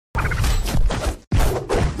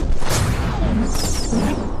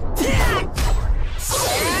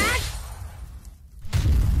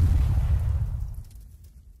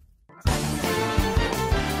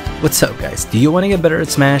What's up guys, do you want to get better at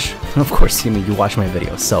Smash? Of course you watch my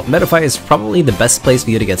videos, so Metafy is probably the best place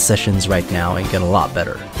for you to get sessions right now and get a lot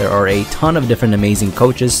better. There are a ton of different amazing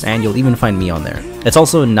coaches and you'll even find me on there. It's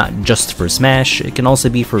also not just for Smash, it can also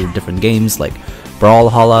be for different games like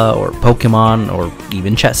Brawlhalla or Pokemon or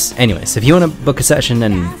even chess. Anyways, if you want to book a session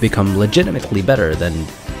and become legitimately better, then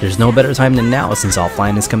there's no better time than now since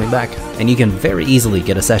offline is coming back. And you can very easily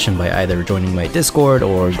get a session by either joining my Discord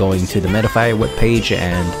or going to the Metafy webpage,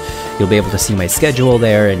 and you'll be able to see my schedule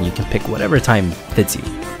there and you can pick whatever time fits you.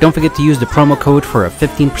 Don't forget to use the promo code for a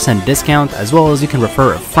 15% discount, as well as you can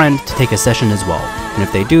refer a friend to take a session as well. And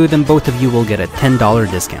if they do, then both of you will get a $10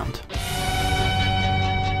 discount.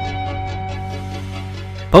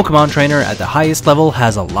 Pokemon Trainer at the highest level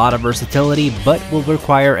has a lot of versatility, but will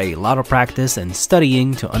require a lot of practice and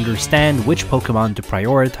studying to understand which Pokemon to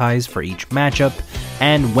prioritize for each matchup,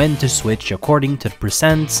 and when to switch according to the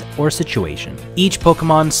percents or situation. Each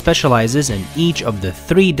Pokemon specializes in each of the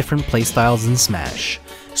 3 different playstyles in Smash.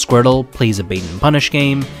 Squirtle plays a bait and punish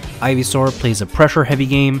game, Ivysaur plays a pressure heavy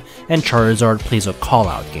game, and Charizard plays a call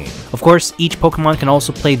out game. Of course, each Pokemon can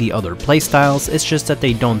also play the other playstyles, it's just that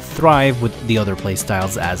they don't thrive with the other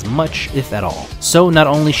playstyles as much, if at all. So not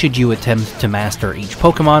only should you attempt to master each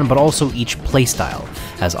Pokemon, but also each playstyle,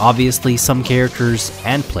 as obviously some characters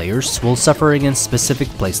and players will suffer against specific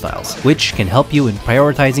playstyles, which can help you in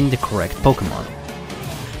prioritizing the correct Pokemon.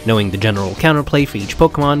 Knowing the general counterplay for each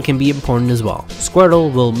Pokemon can be important as well.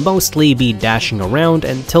 Squirtle will mostly be dashing around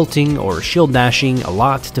and tilting or shield dashing a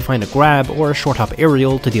lot to find a grab or a short hop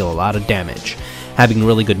aerial to deal a lot of damage. Having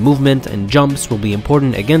really good movement and jumps will be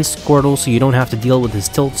important against Squirtle, so you don't have to deal with his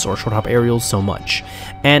tilts or short hop aerials so much.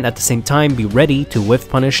 And at the same time, be ready to whiff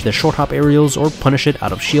punish the short hop aerials or punish it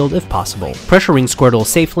out of shield if possible. Pressuring Squirtle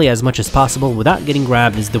safely as much as possible without getting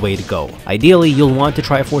grabbed is the way to go. Ideally, you'll want to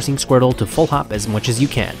try forcing Squirtle to full hop as much as you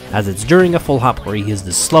can, as it's during a full hop where he is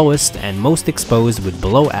the slowest and most exposed with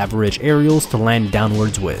below average aerials to land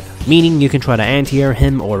downwards with. Meaning you can try to anti-air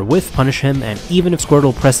him or whiff punish him, and even if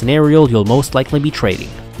Squirtle press an aerial, you'll most likely be trading.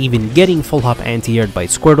 Even getting full hop anti-aired by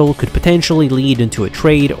Squirtle could potentially lead into a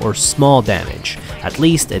trade or small damage. At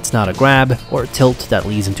least it's not a grab or a tilt that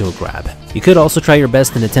leads into a grab. You could also try your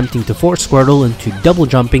best in attempting to force Squirtle into double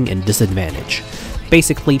jumping and disadvantage.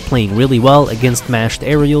 Basically playing really well against mashed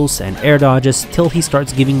aerials and air dodges till he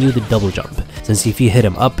starts giving you the double jump, since if you hit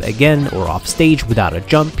him up again or off stage without a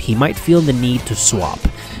jump, he might feel the need to swap,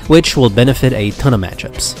 which will benefit a ton of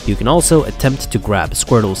matchups. You can also attempt to grab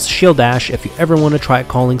Squirtle's shield dash if you ever want to try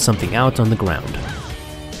calling something out on the ground.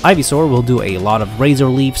 Ivysaur will do a lot of Razor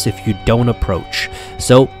Leafs if you don't approach,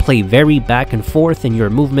 so play very back and forth in your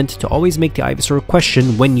movement to always make the Ivysaur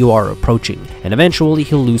question when you are approaching, and eventually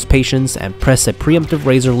he'll lose patience and press a preemptive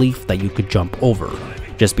Razor Leaf that you could jump over.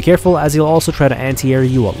 Just be careful, as he'll also try to anti-air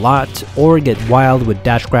you a lot or get wild with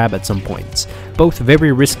dash grab at some points, both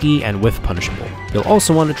very risky and whiff punishable. You'll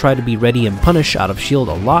also want to try to be ready and punish out of shield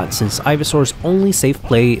a lot, since Ivysaur's only safe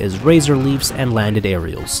play is Razor Leafs and landed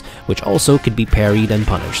aerials, which also could be parried and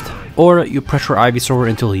punished. Or you pressure Ivysaur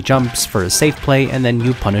until he jumps for a safe play and then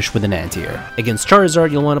you punish with an anti-air. Against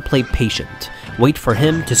Charizard, you'll want to play patient. Wait for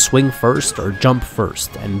him to swing first or jump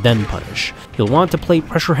first, and then punish. You'll want to play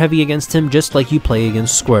pressure heavy against him just like you play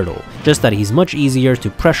against Squirtle, just that he's much easier to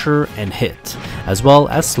pressure and hit, as well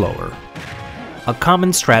as slower. A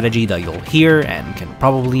common strategy that you'll hear and can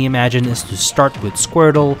probably imagine is to start with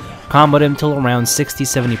Squirtle, combo him till around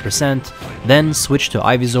 60-70%, then switch to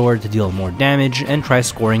Ivysaur to deal more damage and try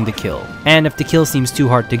scoring the kill. And if the kill seems too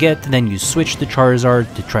hard to get, then you switch to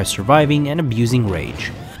Charizard to try surviving and abusing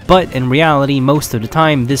Rage. But in reality, most of the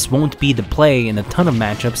time, this won't be the play in a ton of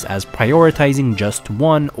matchups, as prioritizing just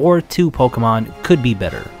 1 or 2 Pokemon could be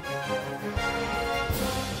better.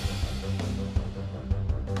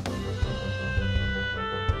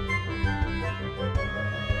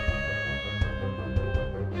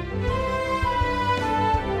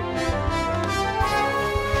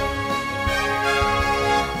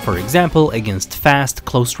 For example, against fast,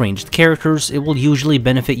 close-ranged characters, it will usually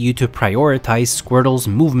benefit you to prioritize Squirtle's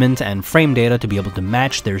movement and frame data to be able to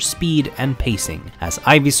match their speed and pacing, as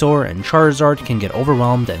Ivysaur and Charizard can get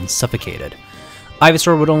overwhelmed and suffocated.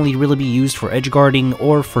 Ivysaur would only really be used for edgeguarding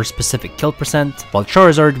or for specific kill percent, while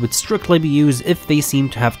Charizard would strictly be used if they seem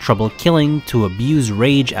to have trouble killing, to abuse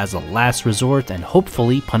Rage as a last resort and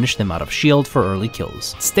hopefully punish them out of shield for early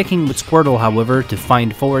kills. Sticking with Squirtle, however, to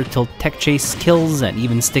find forward tilt tech chase kills, and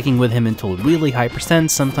even sticking with him until really high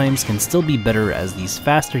percent sometimes can still be better, as these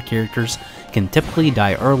faster characters can typically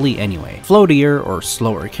die early anyway. Floatier or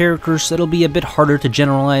slower characters, it'll be a bit harder to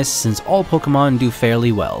generalize since all Pokemon do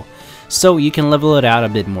fairly well. so you can level it out a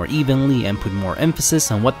bit more evenly and put more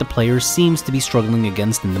emphasis on what the player seems to be struggling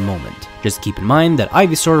against in the moment. Just keep in mind that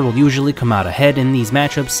Ivysaur will usually come out ahead in these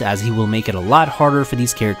matchups, as he will make it a lot harder for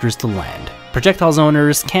these characters to land. Projectile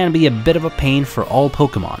zoners can be a bit of a pain for all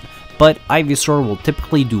Pokemon, but Ivysaur will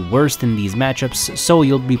typically do worse in these matchups, so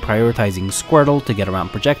you'll be prioritizing Squirtle to get around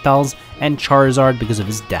projectiles, and Charizard because of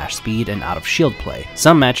his dash speed and out of shield play.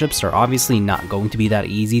 Some matchups are obviously not going to be that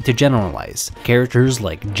easy to generalize. Characters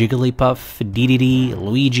like Jigglypuff, DDD,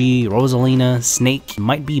 Luigi, Rosalina, Snake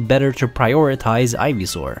might be better to prioritize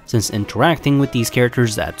Ivysaur, since interacting with these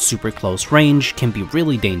characters at super close range can be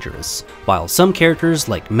really dangerous. While some characters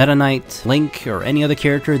like Meta Knight, Link, or any other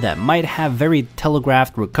character that might have very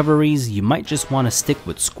telegraphed recoveries, you might just want to stick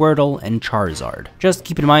with Squirtle and Charizard. Just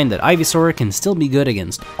keep in mind that Ivysaur can still be good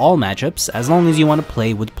against all matchups as long as you want to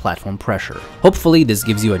play with platform pressure. Hopefully this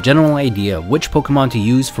gives you a general idea of which Pokemon to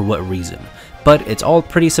use for what reason, but it's all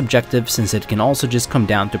pretty subjective since it can also just come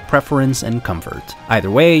down to preference and comfort.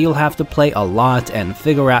 Either way, you'll have to play a lot and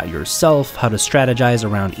figure out yourself how to strategize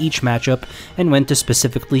around each matchup and when to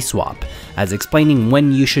specifically swap, as explaining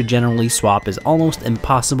when you should generally swap is almost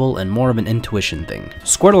impossible and more of an intuition thing.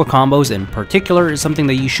 Squirtle combos in particular is something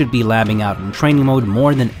that you should be labbing out in training mode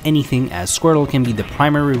more than anything, as Squirtle can be the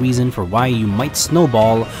primary reason for why you might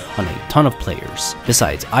snowball on a ton of players.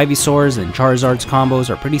 Besides, Ivysaur's and Charizard's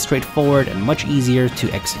combos are pretty straightforward and much easier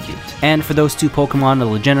to execute. And for those two Pokemon,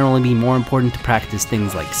 it'll generally be more important to practice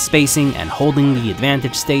things like spacing and holding the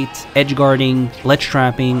advantage state, edgeguarding, ledge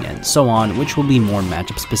trapping, and so on, which will be more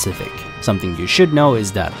matchup specific. Something you should know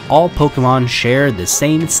is that all Pokemon share the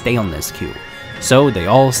same staleness queue, so they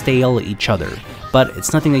all stale each other, but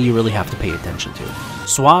it's nothing that you really have to pay attention to.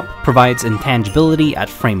 Swap provides intangibility at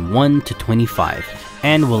frame 1 to 25,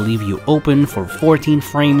 and will leave you open for 14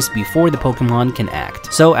 frames before the Pokemon can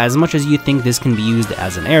act. So as much as you think this can be used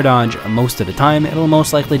as an air dodge, most of the time it'll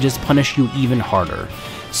most likely just punish you even harder.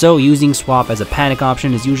 So using Swap as a panic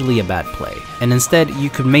option is usually a bad play, and instead you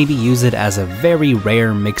could maybe use it as a very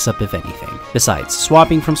rare mix-up if anything. Besides,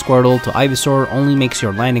 swapping from Squirtle to Ivysaur only makes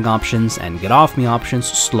your landing options and get off me options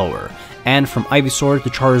slower, and from Ivysaur to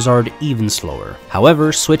Charizard even slower.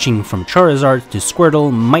 However, switching from Charizard to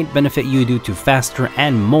Squirtle might benefit you due to faster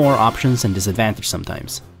and more options and disadvantage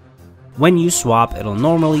sometimes. When you swap, it'll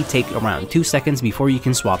normally take around 2 seconds before you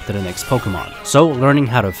can swap to the next Pokemon, so learning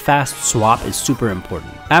how to fast swap is super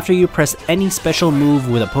important. After you press any special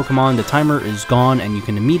move with a Pokemon, the timer is gone and you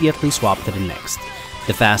can immediately swap to the next.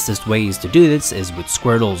 The fastest ways to do this is with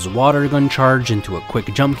Squirtle's Water Gun charge into a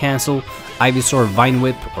quick jump cancel, Ivysaur Vine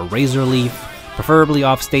Whip or Razor Leaf, preferably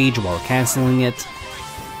off stage while cancelling it,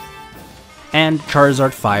 and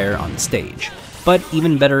Charizard Fire on stage. But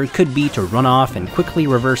even better could be to run off and quickly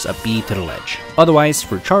reverse a B to the ledge. Otherwise,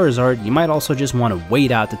 for Charizard, you might also just want to wait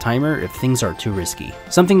out the timer if things are too risky.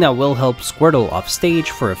 Something that will help Squirtle off stage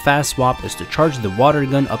for a fast swap is to charge the Water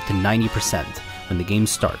Gun up to 90%. When the game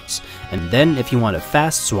starts, and then if you want a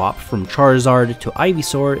fast swap from Charizard to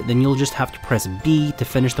Ivysaur, then you'll just have to press B to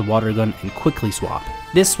finish the Water Gun and quickly swap.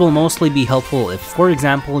 This will mostly be helpful if, for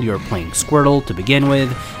example, you're playing Squirtle to begin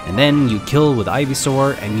with, and then you kill with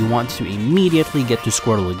Ivysaur and you want to immediately get to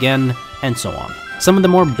Squirtle again, and so on. Some of the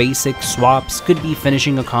more basic swaps could be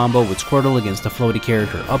finishing a combo with Squirtle against a floaty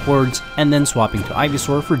character upwards, and then swapping to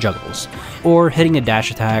Ivysaur for juggles, or hitting a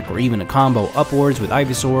dash attack or even a combo upwards with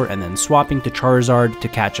Ivysaur and then swapping to Charizard to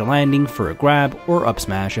catch a landing for a grab or up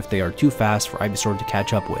smash if they are too fast for Ivysaur to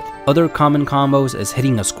catch up with. Other common combos is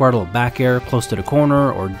hitting a Squirtle back air close to the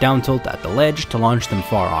corner or down tilt at the ledge to launch them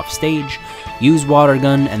far off stage, use Water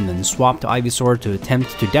Gun and then swap to Ivysaur to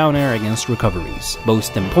attempt to down air against recoveries.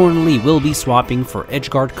 Most importantly, we'll be swapping for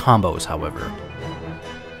Edgeguard combos, however.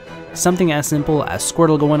 Something as simple as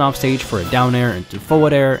Squirtle going off stage for a down air into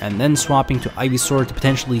forward air and then swapping to Ivysaur to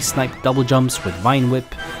potentially snipe double jumps with Vine Whip,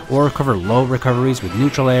 or cover low recoveries with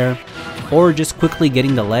neutral air, or just quickly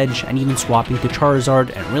getting the ledge and even swapping to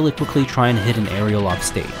Charizard and really quickly try and hit an aerial off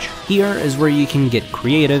stage. Here is where you can get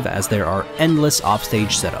creative, as there are endless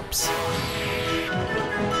offstage setups.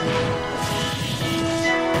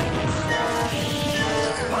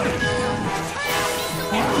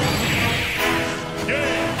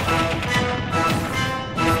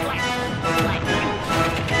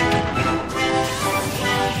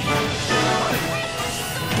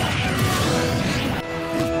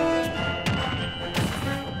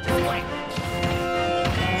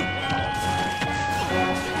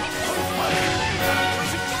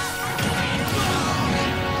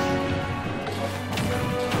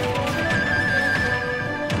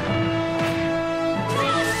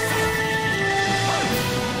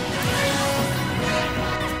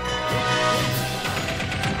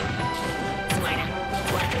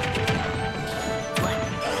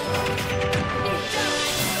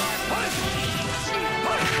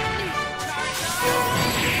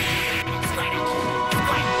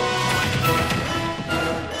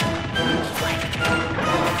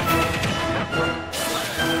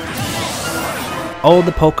 All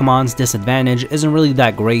the Pokemon's disadvantage isn't really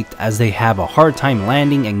that great, as they have a hard time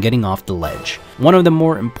landing and getting off the ledge. One of the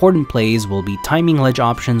more important plays will be timing ledge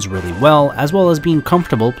options really well as being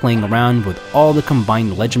comfortable playing around with all the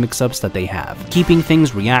combined ledge mix-ups that they have. Keeping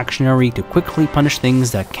things reactionary to quickly punish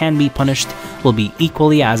things that can be punished will be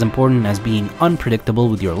equally as important as being unpredictable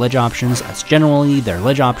with your ledge options, as generally their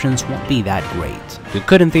ledge options won't be that great. You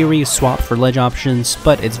could in theory swap for ledge options,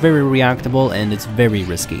 but it's very reactable and it's very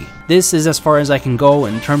risky. This is as far as I can go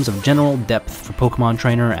in terms of general depth for Pokemon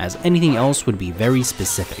Trainer, as anything else would be very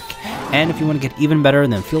specific. And if you want to get even better,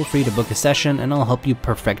 then feel free to book a session and I'll help you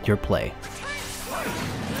perfect your play.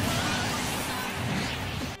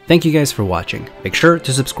 Thank you guys for watching. Make sure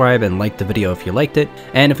to subscribe and like the video if you liked it,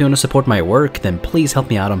 and if you want to support my work, then please help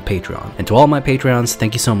me out on Patreon. And to all my Patreons,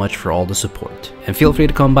 thank you so much for all the support. And feel free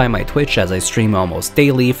to come by my Twitch, as I stream almost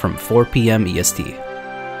daily from 4 PM EST.